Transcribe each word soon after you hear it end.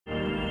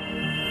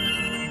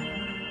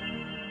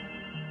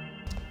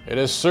It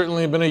has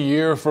certainly been a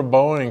year for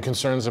Boeing.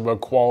 Concerns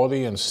about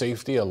quality and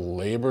safety, a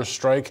labor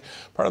strike.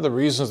 Part of the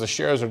reasons the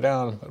shares are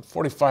down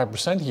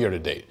 45% year to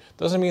date.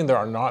 Doesn't mean there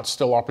are not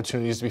still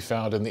opportunities to be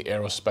found in the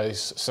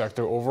aerospace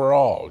sector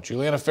overall.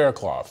 Juliana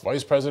Faircloth,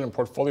 Vice President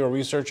Portfolio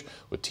Research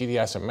with TD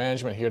Asset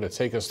Management, here to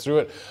take us through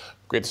it.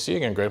 Great to see you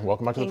again, Greg.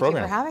 Welcome back to the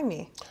program. Thank you for having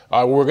me.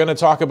 We're going to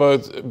talk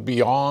about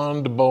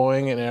beyond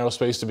Boeing and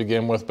aerospace to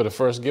begin with, but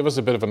first, give us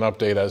a bit of an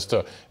update as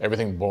to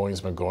everything Boeing's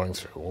been going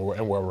through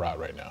and where we're at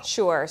right now.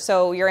 Sure.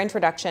 So your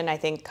introduction, I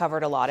think,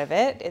 covered a lot of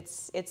it.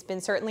 It's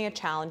been certainly a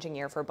challenging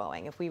year for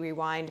Boeing. If we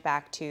rewind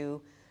back to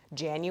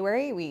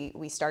January,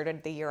 we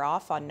started the year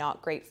off on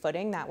not great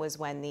footing. That was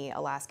when the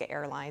Alaska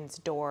Airlines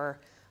door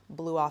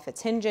blew off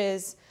its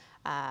hinges,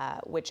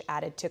 which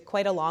added to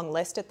quite a long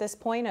list at this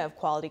point of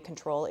quality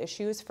control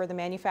issues for the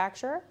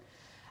manufacturer.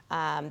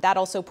 That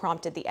also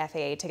prompted the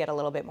FAA to get a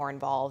little bit more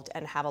involved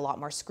and have a lot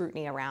more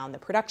scrutiny around the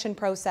production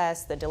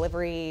process, the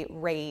delivery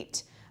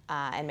rate,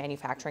 and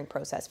manufacturing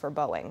process for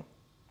Boeing.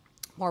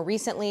 More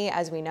recently,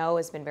 as we know,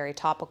 has been very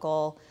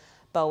topical.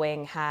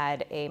 Boeing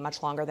had a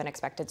much longer than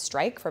expected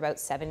strike for about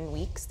 7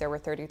 weeks. There were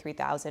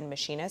 33,000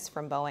 machinists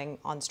from Boeing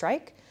on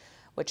strike,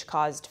 which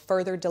caused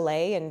further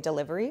delay in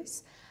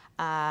deliveries.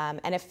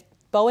 And if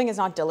Boeing is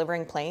not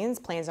delivering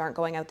planes aren't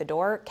going out the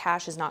door,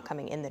 cash is not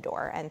coming in the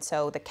door. And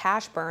so the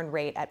cash burn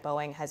rate at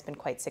Boeing has been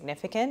quite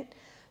significant,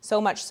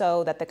 so much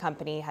so that the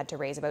company had to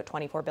raise about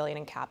 $24 billion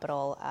in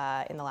capital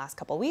in the last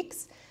couple of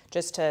weeks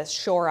just to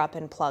shore up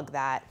and plug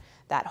that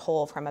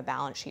hole from a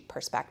balance sheet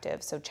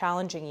perspective. So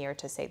challenging year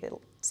to say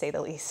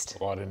the least.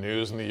 A lot of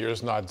news, and the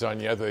year's not done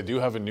yet. They do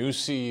have a new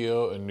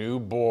CEO, a new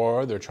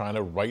board. They're trying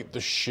to right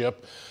the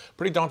ship.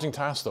 Pretty daunting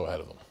task, though, ahead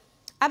of them.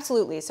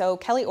 Absolutely. So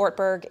Kelly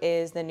Ortberg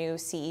is the new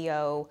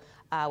CEO,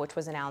 which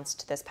was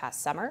announced this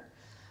past summer.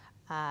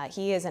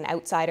 He is an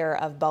outsider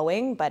of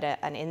Boeing, but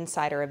an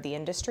insider of the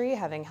industry,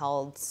 having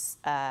held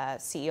a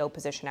CEO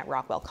position at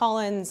Rockwell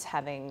Collins,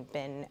 having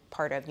been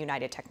part of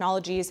United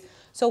Technologies.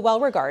 So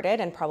well regarded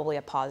and probably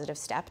a positive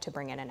step to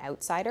bring in an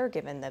outsider,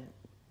 given the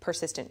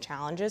persistent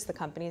challenges the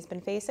company's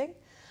been facing.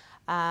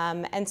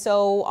 And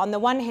so on the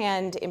one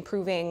hand,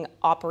 improving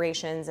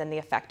operations and the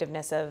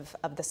effectiveness of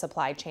the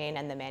supply chain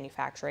and the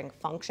manufacturing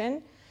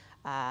function,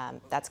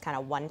 that's kind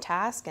of one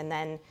task. And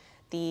then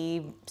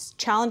the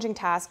challenging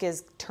task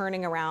is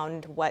turning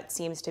around what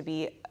seems to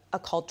be a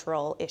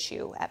cultural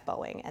issue at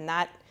Boeing. And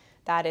that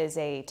is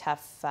a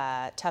tough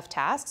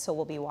task, so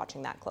we'll be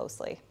watching that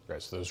closely.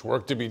 Right, so there's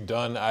work to be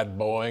done at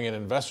Boeing, and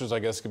investors, I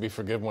guess, can be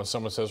forgiven when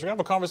someone says, we're going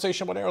to have a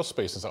conversation about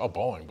aerospace, and say, oh,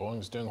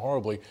 Boeing's doing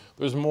horribly.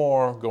 There's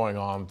more going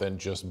on than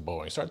just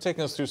Boeing. Start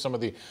taking us through some of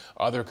the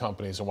other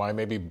companies and why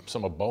maybe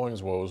some of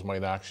Boeing's woes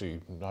might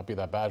actually not be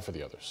that bad for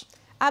the others.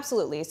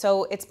 Absolutely.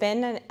 So it's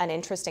been an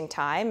interesting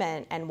time,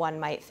 and one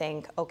might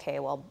think, okay,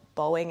 well,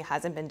 Boeing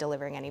hasn't been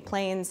delivering any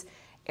planes.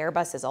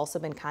 Airbus has also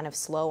been kind of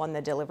slow on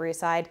the delivery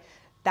side.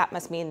 That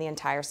must mean the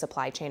entire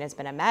supply chain has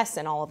been a mess,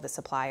 and all of the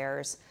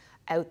suppliers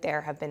out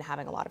there have been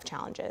having a lot of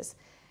challenges.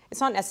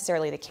 It's not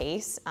necessarily the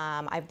case.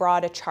 I've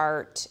brought a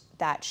chart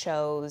that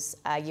shows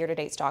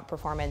year-to-date stock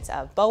performance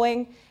of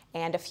Boeing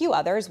and a few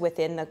others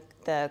within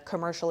the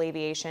commercial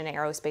aviation,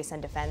 aerospace,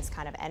 and defense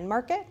kind of end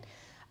market.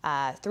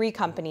 3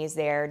 companies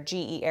there,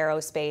 GE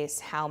Aerospace,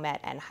 Howmet,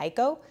 and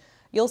HEICO.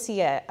 You'll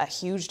see a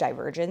huge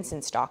divergence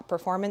in stock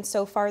performance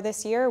so far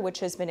this year,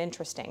 which has been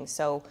interesting.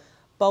 So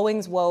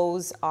Boeing's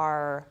woes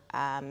are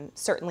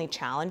certainly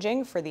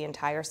challenging for the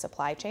entire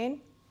supply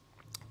chain,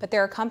 but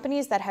there are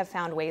companies that have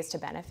found ways to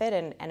benefit,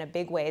 and a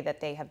big way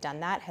that they have done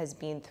that has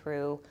been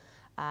through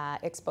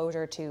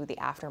exposure to the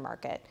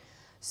aftermarket.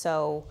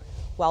 So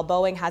while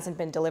Boeing hasn't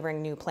been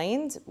delivering new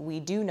planes, we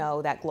do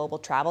know that global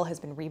travel has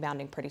been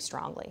rebounding pretty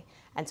strongly.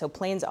 And so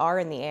planes are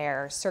in the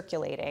air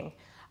circulating,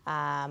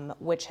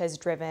 which has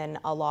driven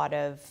a lot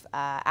of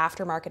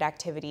aftermarket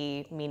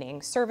activity,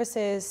 meaning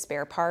services,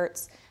 spare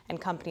parts, and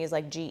companies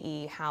like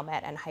GE,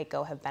 Howmet, and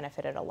HEICO have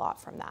benefited a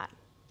lot from that.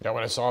 Yeah,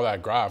 when I saw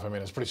that graph, I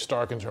mean, it's pretty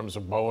stark in terms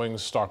of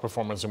Boeing's stock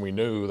performance, and we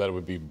knew that it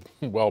would be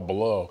well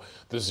below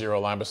the zero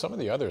line, but some of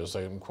the others,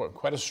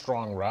 quite a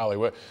strong rally.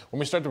 When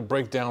we start to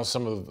break down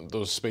some of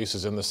those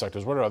spaces in the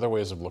sectors, what are other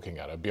ways of looking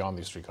at it beyond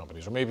these 3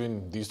 companies, or maybe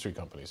in these 3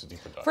 companies, a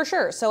deeper dive? For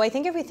sure. So I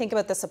think if we think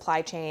about the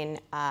supply chain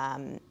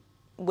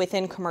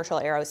within commercial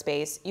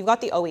aerospace, you've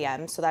got the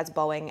OEMs, so that's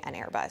Boeing and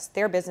Airbus.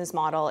 Their business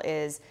model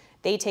is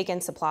they take in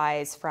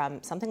supplies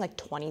from something like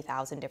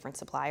 20,000 different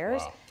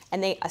suppliers. Wow.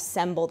 And they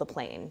assemble the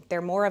plane.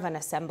 They're more of an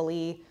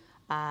assembly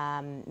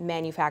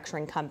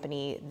manufacturing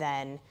company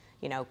than,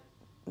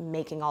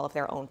 making all of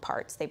their own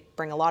parts. They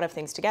bring a lot of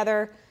things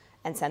together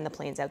and send the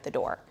planes out the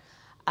door.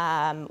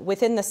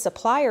 Within the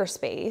supplier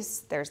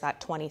space, there's that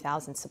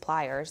 20,000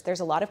 suppliers. There's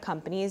a lot of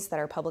companies that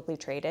are publicly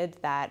traded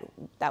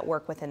that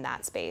work within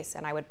that space.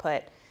 And I would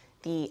put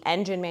the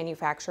engine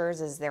manufacturers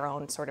as their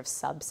own sort of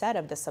subset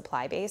of the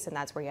supply base, and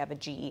that's where you have a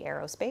GE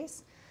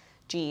Aerospace.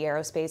 GE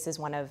Aerospace is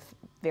one of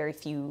very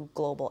few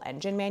global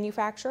engine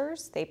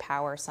manufacturers. They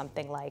power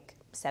something like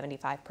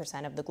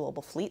 75% of the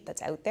global fleet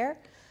that's out there.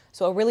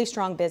 So a really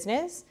strong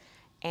business.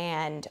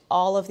 And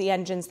all of the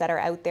engines that are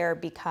out there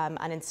become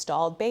an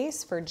installed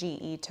base for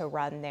GE to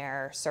run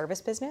their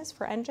service business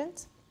for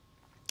engines.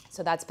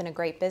 So that's been a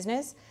great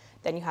business.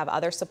 Then you have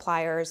other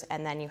suppliers,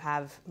 and then you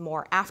have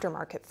more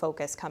aftermarket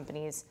focused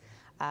companies,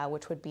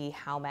 which would be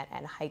Howmet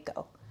and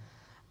HEICO.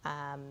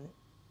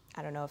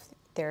 I don't know if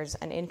there's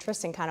an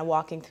interest in kind of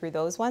walking through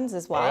those ones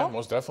as well. Oh, yeah,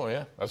 most definitely,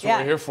 yeah. That's what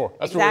we're here for.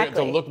 That's exactly.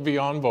 what we're here to look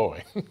beyond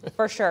Boeing.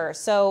 For sure.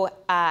 So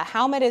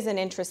Howmet is an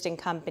interesting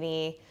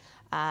company.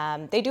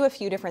 They do a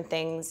few different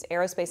things.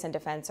 Aerospace and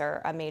defense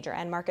are a major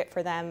end market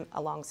for them,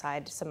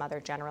 alongside some other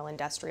general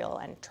industrial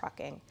and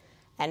trucking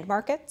end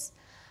markets.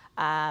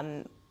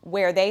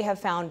 Where they have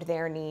found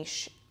their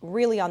niche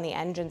really on the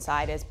engine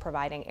side is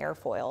providing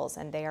airfoils,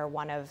 and they are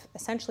one of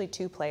essentially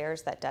two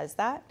players that does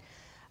that.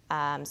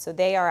 So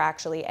they are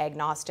actually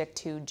agnostic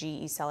to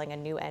GE selling a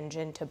new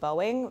engine to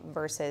Boeing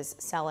versus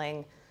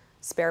selling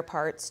spare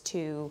parts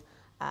to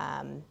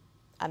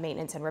a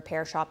maintenance and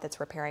repair shop that's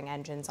repairing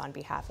engines on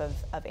behalf of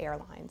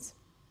airlines.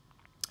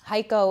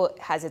 HEICO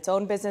has its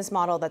own business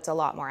model that's a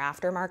lot more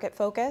aftermarket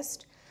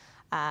focused.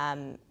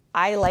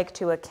 I like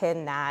to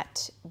akin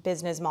that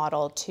business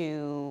model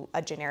to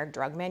a generic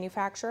drug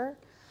manufacturer.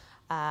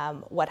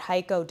 What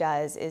HEICO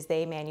does is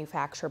they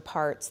manufacture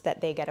parts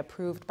that they get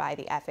approved by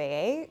the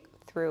FAA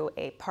through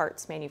a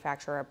parts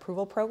manufacturer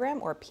approval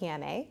program, or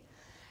PMA.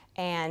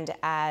 And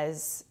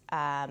as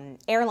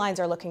airlines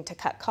are looking to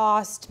cut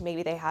cost,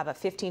 maybe they have a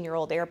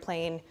 15-year-old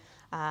airplane,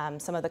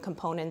 some of the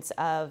components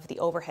of the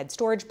overhead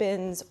storage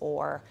bins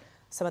or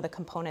some of the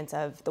components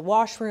of the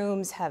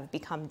washrooms have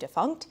become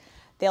defunct,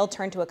 they'll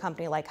turn to a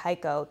company like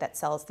HEICO that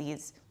sells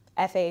these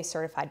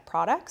FAA-certified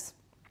products,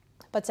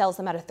 but sells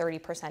them at a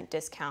 30%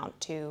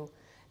 discount to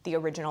the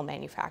original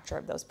manufacturer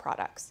of those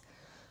products.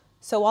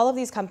 So all of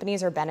these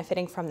companies are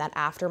benefiting from that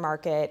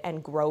aftermarket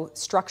and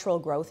structural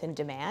growth in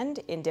demand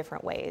in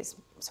different ways.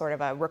 Sort of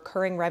a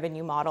recurring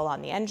revenue model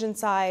on the engine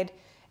side,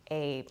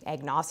 a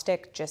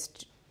agnostic,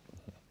 just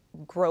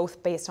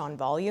growth based on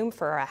volume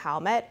for a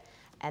Howmet,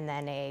 and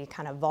then a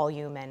kind of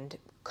volume and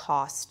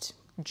cost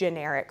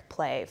generic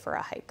play for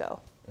a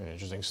HEICO.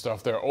 Interesting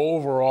stuff there.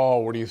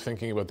 Overall, what are you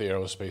thinking about the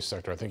aerospace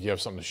sector? I think you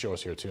have something to show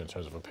us here too in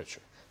terms of a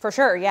picture. For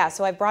sure, yeah.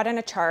 So I've brought in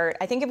a chart.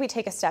 I think if we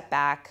take a step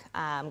back,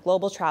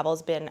 global travel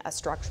has been a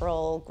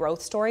structural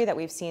growth story that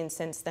we've seen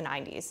since the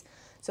 90s.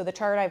 So the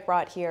chart I've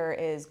brought here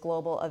is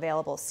global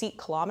available seat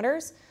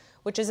kilometers,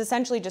 which is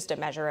essentially just a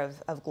measure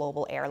of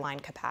global airline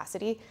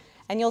capacity.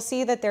 And you'll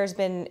see that there's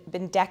been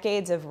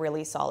decades of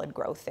really solid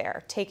growth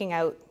there, taking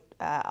out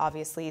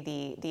obviously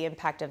the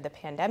impact of the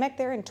pandemic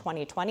there in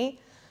 2020.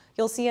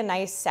 You'll see a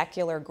nice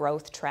secular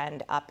growth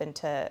trend up and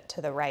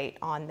to the right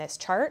on this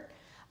chart.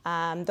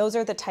 Those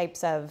are the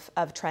types of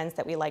trends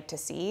that we like to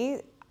see.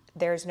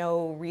 There's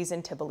no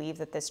reason to believe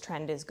that this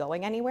trend is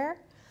going anywhere.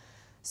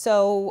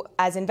 So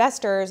as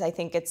investors, I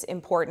think it's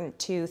important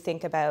to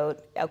think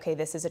about, okay,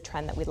 this is a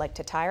trend that we'd like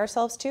to tie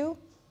ourselves to.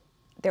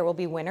 There will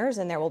be winners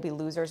and there will be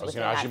losers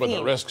within that theme. I was going to ask you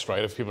about the risks,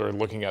 right, if people are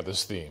looking at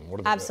this theme. What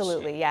are the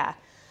Absolutely, risks? Yeah.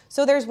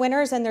 So there's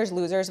winners and there's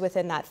losers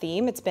within that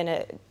theme.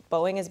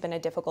 Boeing has been a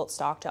difficult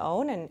stock to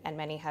own, and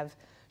many have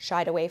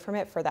shied away from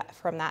it for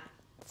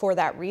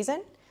that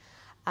reason.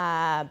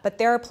 But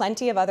there are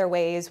plenty of other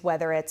ways,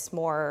 whether it's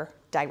more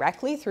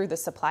directly through the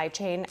supply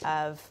chain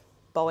of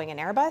Boeing and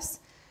Airbus.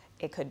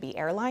 It could be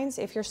airlines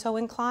if you're so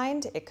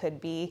inclined. It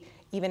could be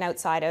even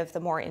outside of the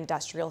more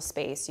industrial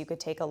space. You could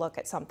take a look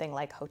at something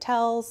like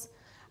hotels,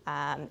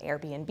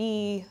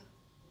 Airbnb,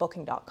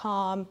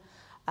 Booking.com.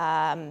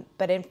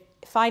 But in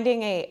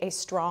finding a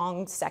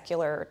strong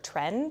secular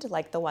trend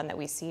like the one that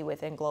we see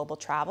within global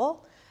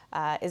travel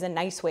is a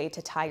nice way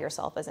to tie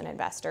yourself as an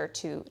investor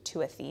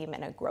to a theme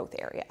in a growth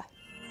area.